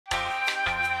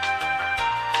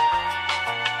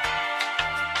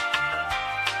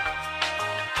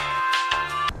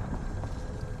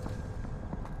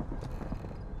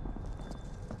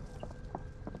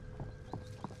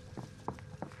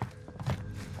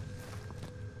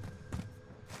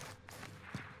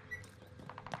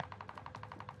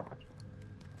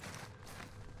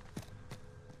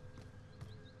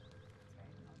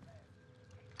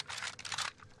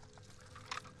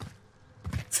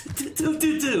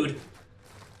Dude.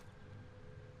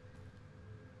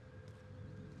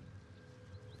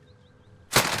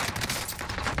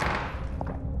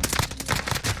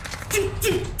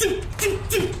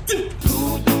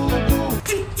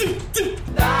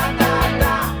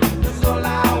 That's all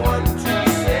I want to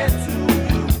say to you.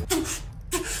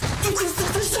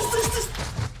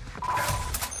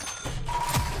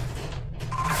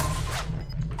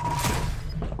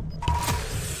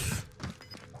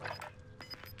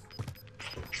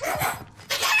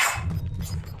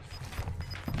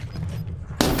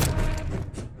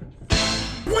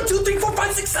 One, two, three, four,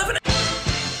 five, six, seven.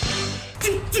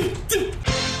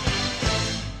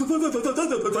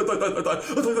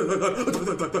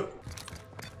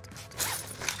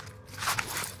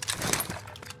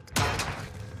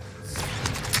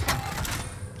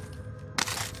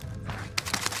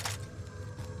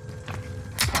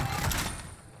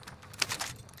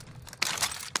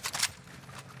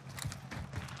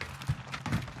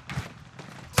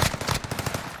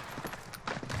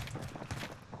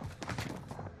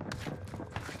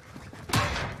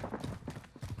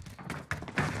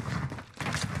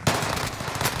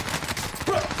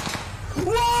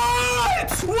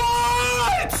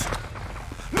 What?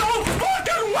 No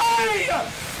fucking way!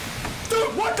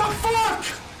 Dude, what the fuck?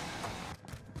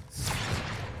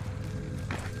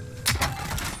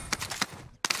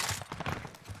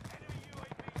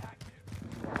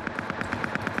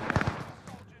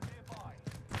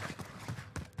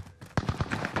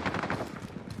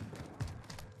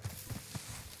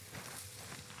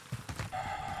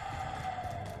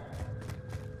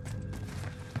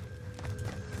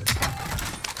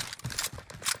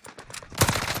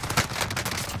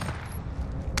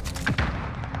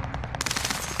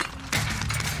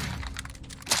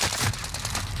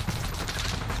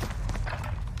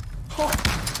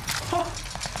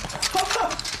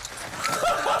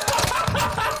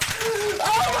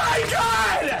 Oh my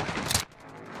god!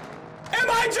 Am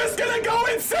I just gonna go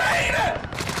insane?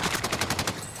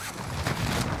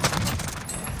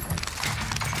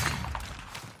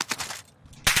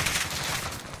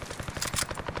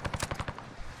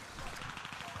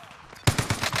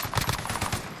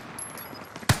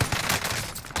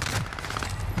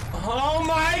 Oh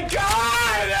my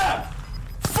god!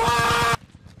 Fuck!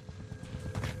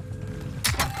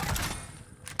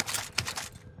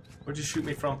 Where'd you shoot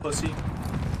me from, pussy?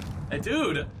 Hey,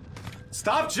 dude!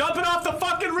 Stop jumping off the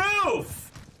fucking roof!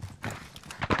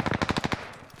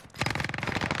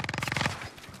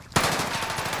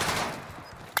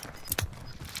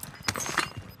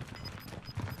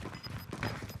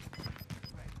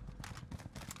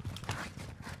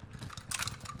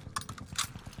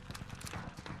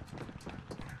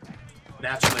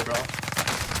 Naturally, bro.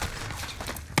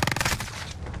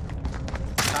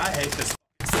 I hate this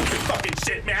stupid fucking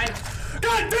shit, man!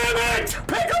 God damn it!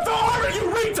 Pick up the armor,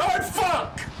 you retard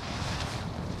fuck!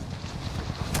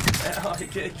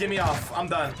 Get me off. I'm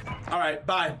done. Alright,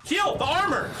 bye. Heal the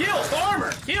armor! Heal the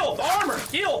armor! Heal the armor!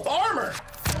 Heal the armor!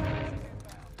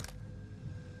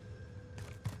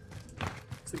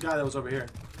 It's the guy that was over here.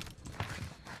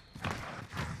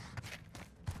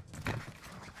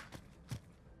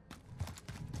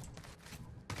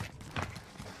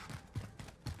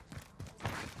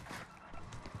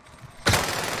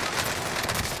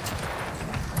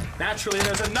 Naturally,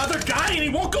 there's another guy and he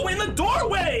won't go in the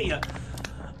doorway!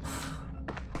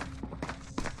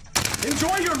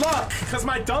 Enjoy your luck, because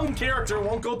my dumb character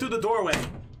won't go through the doorway.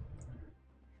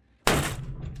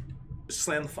 Just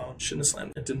slam the phone. Shouldn't have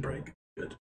slammed it. It didn't break.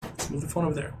 Good. Let's move the phone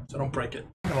over there so I don't break it.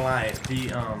 I'm not gonna lie, the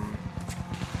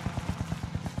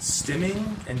stimming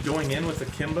and going in with the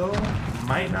Kimbo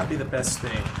might not be the best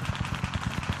thing.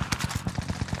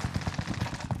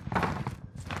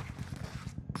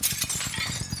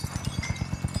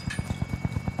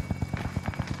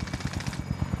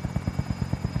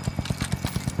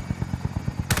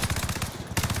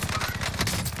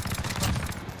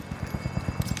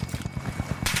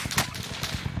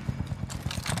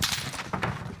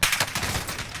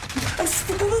 I'm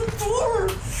stuck on the floor!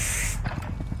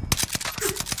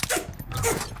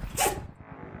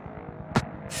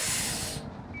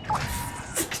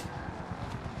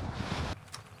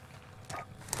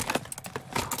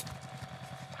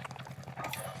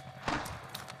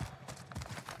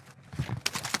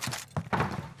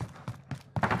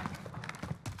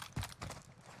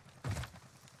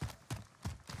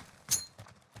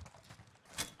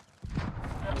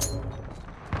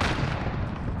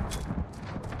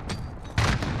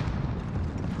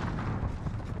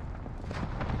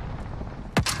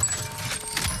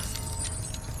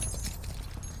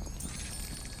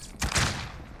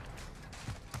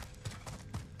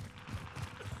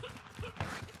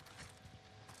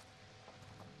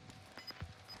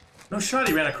 No shot,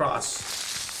 he ran across.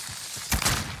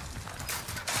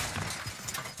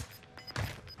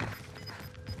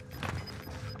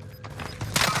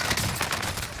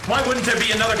 Why wouldn't there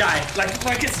be another guy?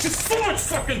 Like it's just so much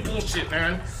fucking bullshit,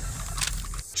 man.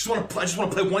 I just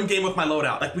want to play one game with my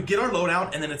loadout. Like we get our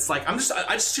loadout, and then it's like I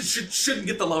just shouldn't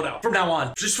get the loadout from now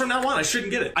on. Just from now on, I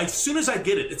shouldn't get it. As soon as I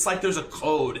get it, it's like there's a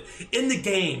code in the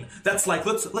game that's like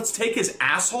let's take his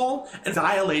asshole and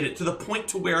dilate it to the point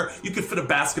to where you could fit a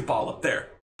basketball up there.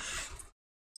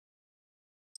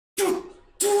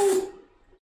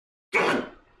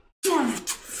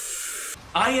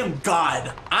 I am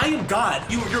God. I am God.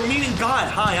 You're meaning God.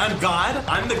 Hi, I'm God.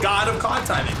 I'm the God of COD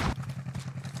timing.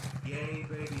 Yay,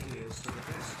 baby, here's to the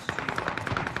best.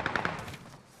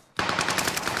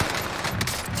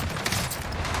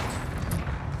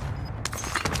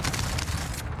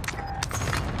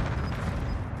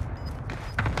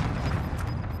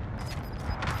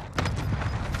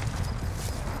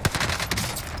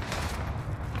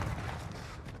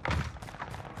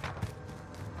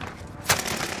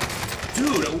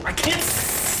 Dude, I can't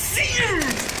see him!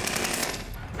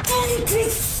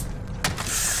 He's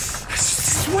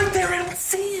right there, I don't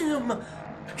see him!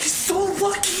 He's so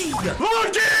lucky!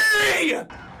 Lucky!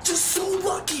 Just so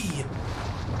lucky!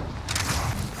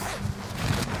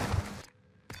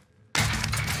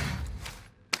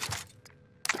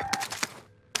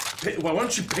 Why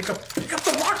don't you pick up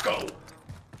the Marco?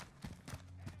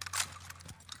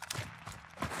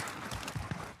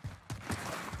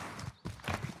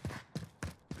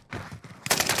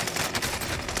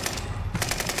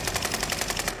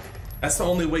 That's the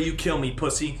only way you kill me,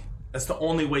 pussy. That's the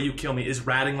only way you kill me, is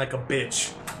ratting like a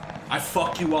bitch. I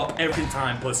fuck you up every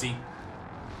time, pussy.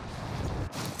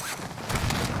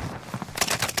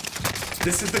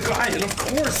 This is the guy, and of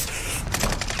course.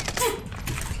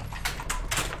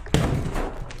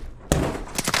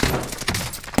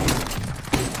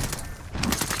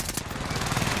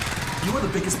 You are the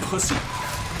biggest pussy.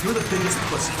 You're the biggest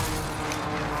pussy.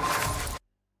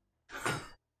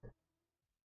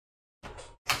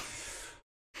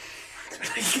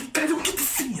 I don't get to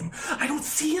see him. I don't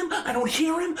see him. I don't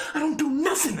hear him. I don't do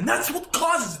nothing. And that's what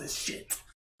causes this shit.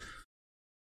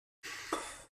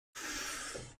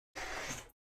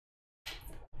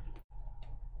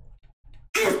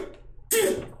 That's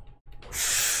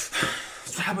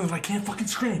what happens when I can't fucking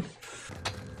scream.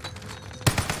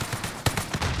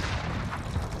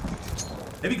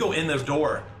 Maybe go in the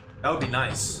door. That would be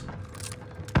nice.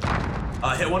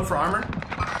 Hit one for armor.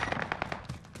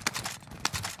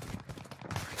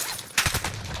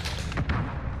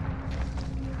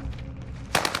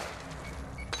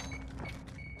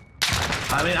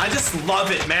 I mean, I just love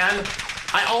it, man.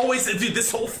 I always do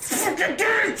this whole fucking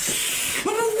game.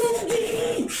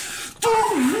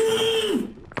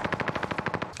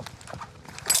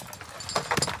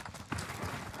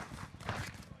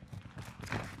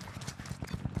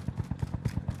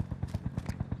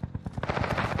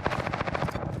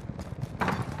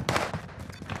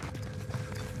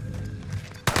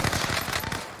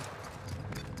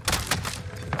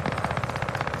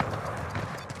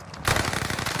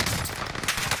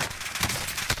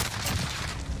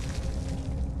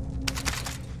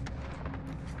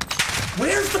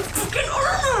 Where's the fucking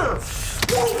armor?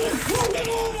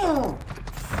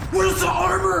 Where's the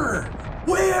armor?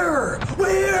 Where?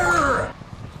 Where?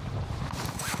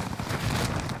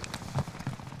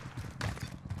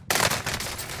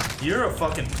 You're a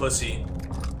fucking pussy.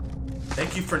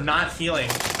 Thank you for not healing.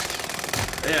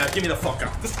 Yeah, give me the fuck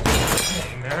out. This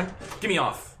thing, man. Get me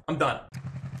off. I'm done.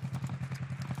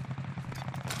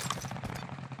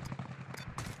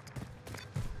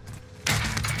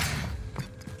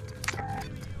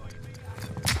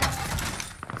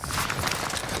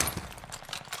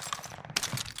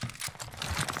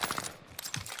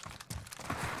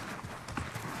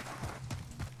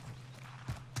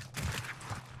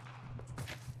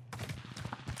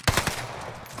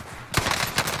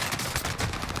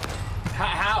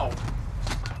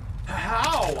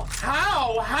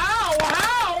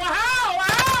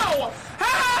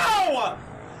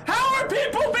 How are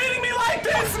people beating me like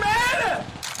this, man?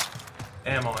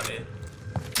 Ammo on it.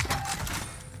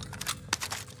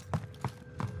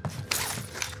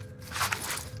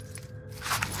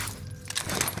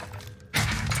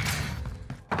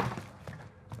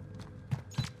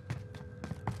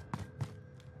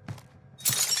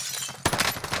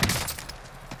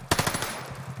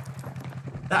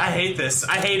 I hate this.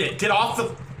 I hate it. Get off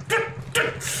the...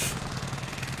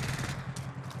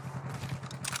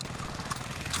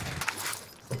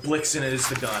 The Blixen is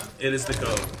the gun. It is the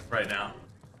go right now.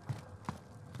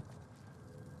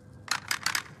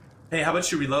 Hey, how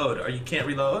about you reload? Or you can't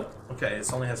reload? Okay,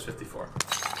 it only has 54.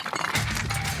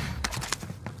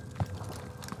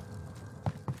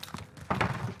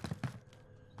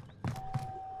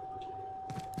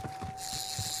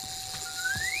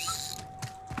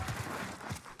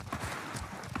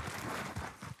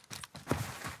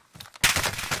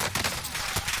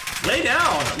 Lay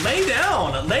down! Lay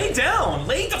down! Lay down!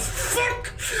 Lay the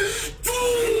fuck!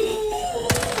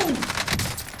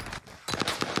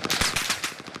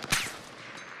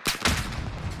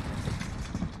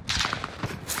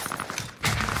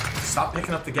 Stop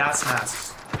picking up the gas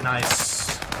masks.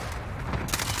 Nice.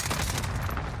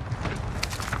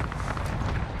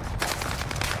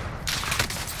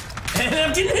 And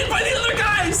I'm getting hit by the other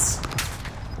guys!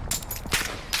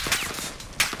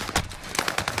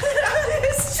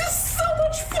 It's just so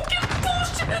much fucking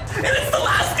bullshit! And it's the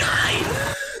last guy!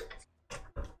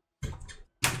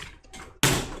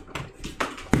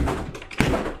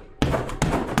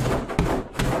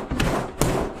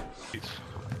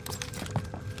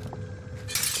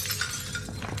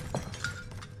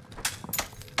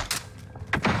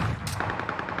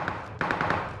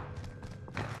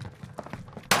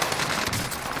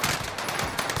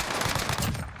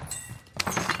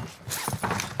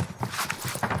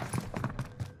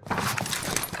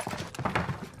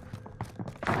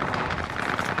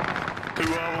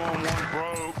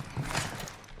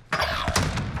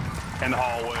 In the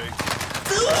hallway.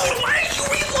 Dude, why are you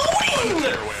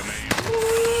reloading?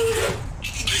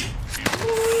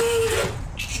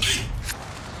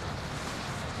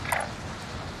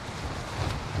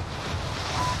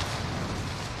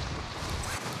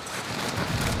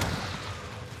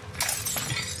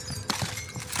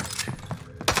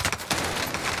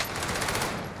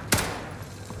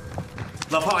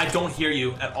 Love how I don't hear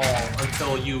you at all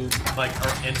until you, like,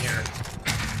 are in here.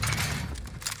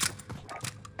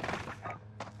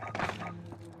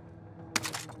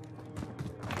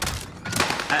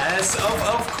 Yes,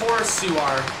 of course you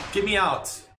are. Get me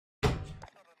out.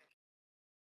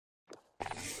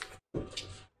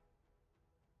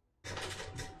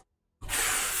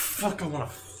 Fuck, I wanna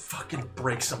fucking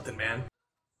break something, man.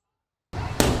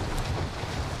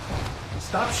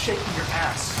 Stop shaking your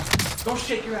ass. Don't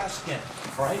shake your ass again,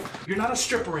 alright? You're not a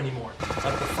stripper anymore.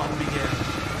 Let the fun begin.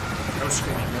 No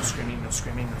screaming, no screaming, no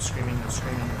screaming, no screaming, no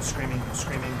screaming, no screaming, no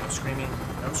screaming, no screaming,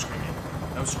 no screaming,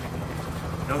 no screaming,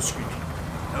 no screaming.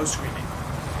 No screaming.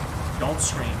 Don't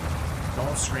scream.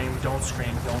 Don't scream. Don't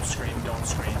scream. Don't scream. Don't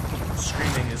scream.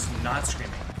 Screaming is not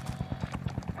screaming.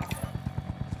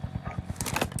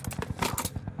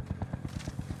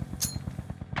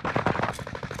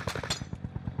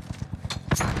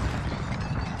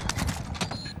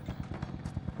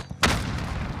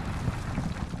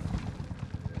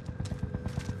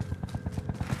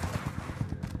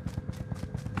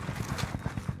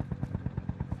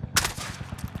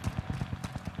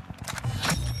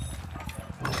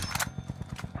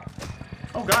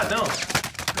 Oh god, no.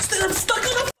 I'm stuck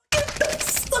on a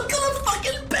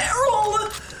fucking barrel!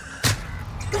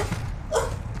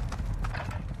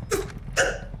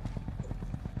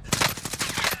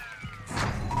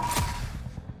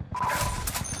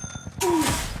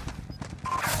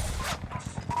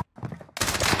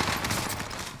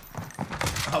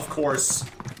 Of course.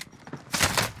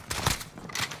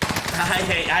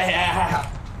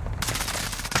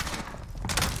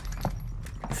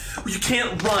 You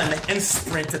can't run and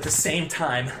sprint at the same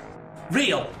time.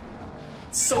 Real.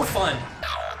 So fun.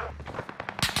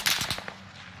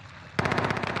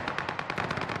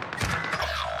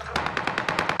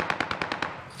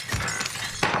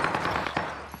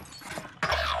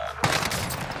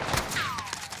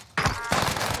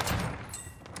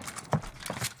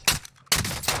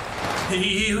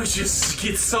 You just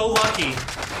get so lucky.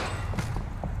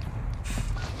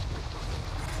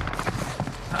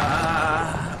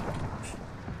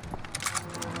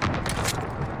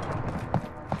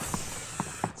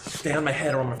 Stay on my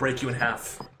head or I'm gonna break you in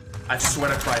half. I swear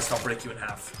to Christ, I'll break you in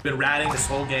half. Been ratting this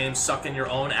whole game, sucking your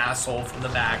own asshole from the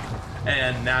back,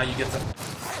 and now you get to...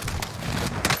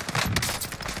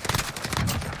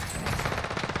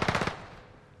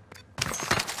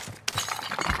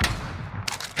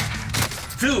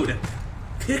 Dude,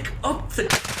 pick up the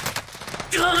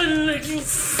gun, you...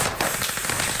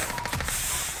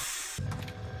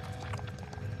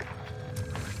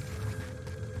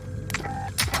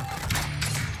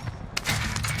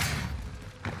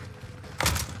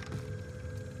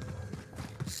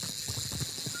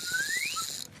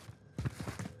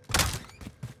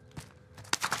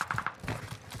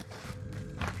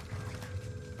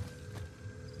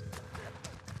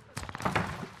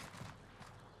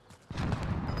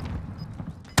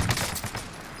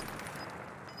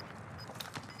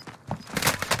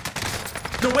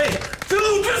 no way.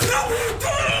 Dude, there's no way,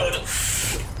 dude!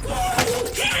 Are you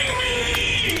kidding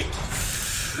me?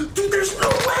 Dude, there's no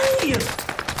way!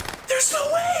 There's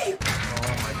no way!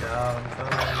 Oh my god, I'm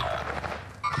coming.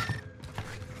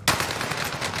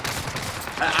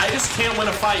 I just can't win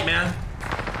a fight, man.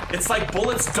 It's like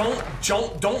bullets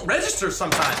don't register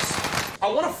sometimes. I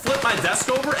want to flip my desk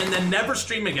over and then never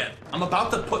stream again. I'm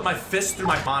about to put my fist through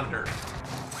my monitor.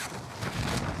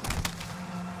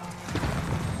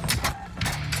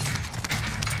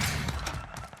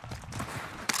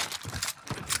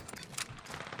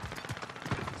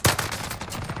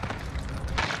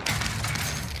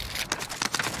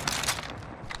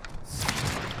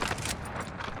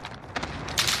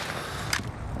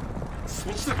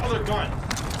 What's the other gun?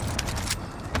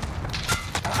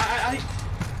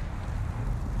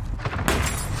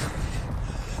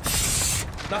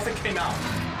 Nothing came out.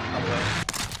 By the way.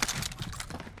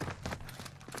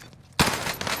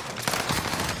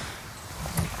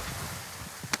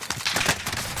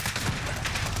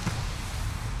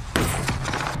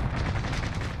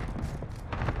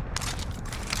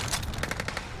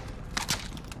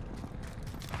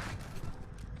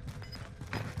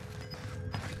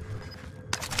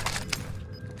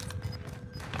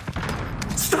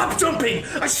 Stop jumping!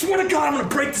 I swear to God, I'm gonna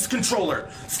break this controller.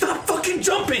 Stop fucking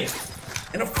jumping!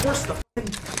 And of course the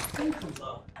thing comes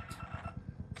up.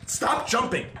 Stop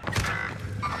jumping!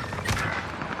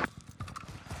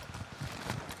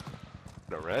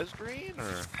 The res green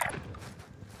or?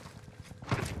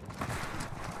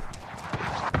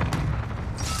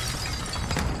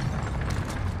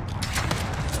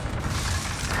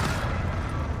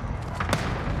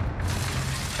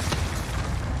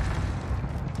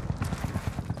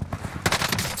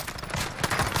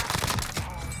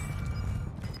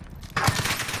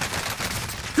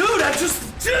 I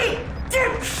just did.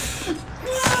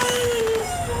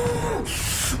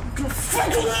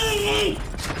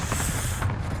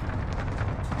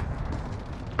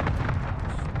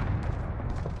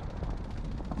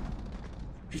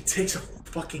 He takes a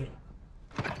fucking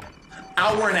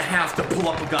hour and a half to pull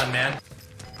up a gun, man.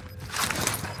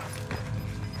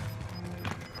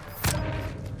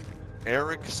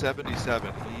 Eric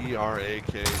 77,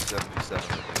 ERAK 77.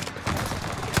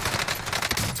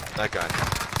 That guy.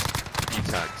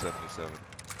 E-Tag 77.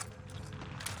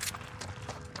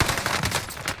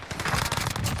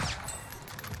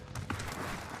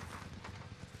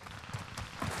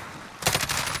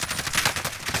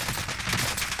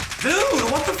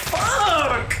 Dude, what the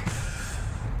fuck?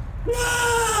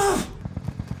 Ah!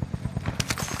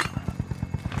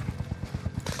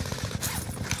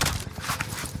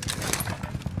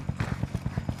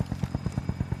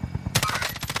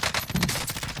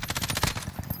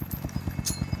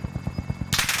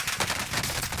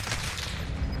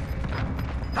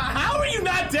 How are you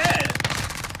not dead?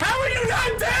 How are you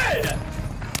not dead?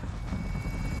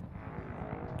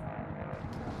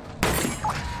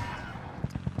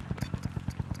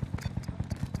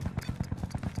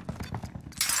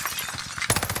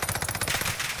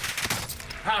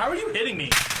 How are you hitting me?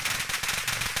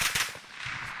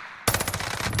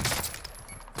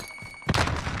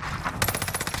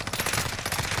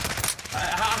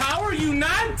 How are you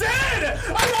not dead?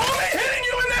 I'm only hitting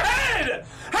you in the head!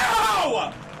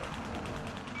 How?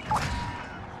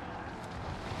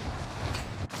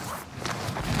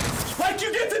 Like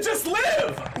you get to just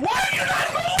live! Why are you not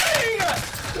moving?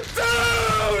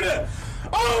 Dude!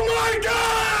 Oh my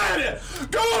god!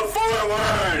 Go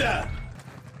forward!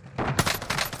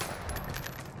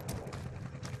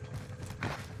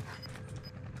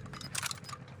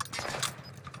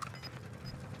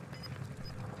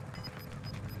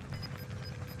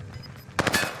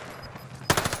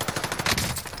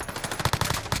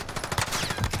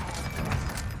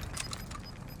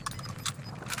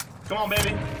 Come on,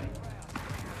 baby.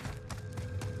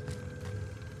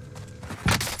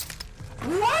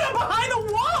 What? I'm behind the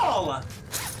wall!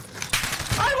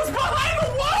 I was behind the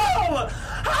wall!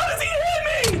 How does he hit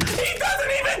me? He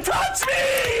doesn't even touch me!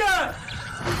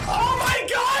 Oh my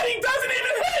god, he doesn't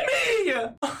even hit me!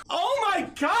 Oh my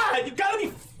god, you gotta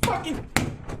be fucking...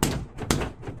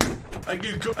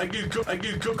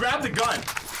 Go grab the gun.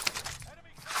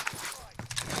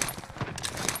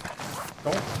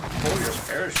 Don't pull your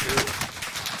parachute.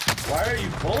 Why are you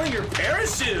pulling your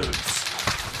parachutes?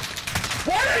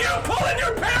 Why are you pulling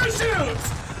your parachutes?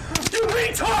 You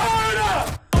retard!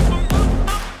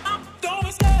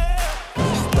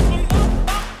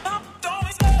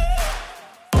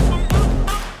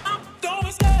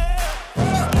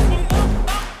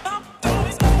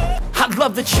 I'd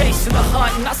love to chase chasing the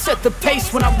hunt, and I set the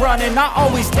pace when I'm running. I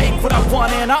always take what I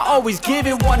want and I always give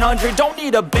it 100. Don't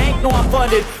need a bank, no I'm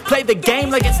funded. Play the game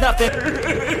like it's nothing.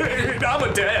 I'm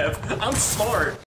a dev. I'm smart.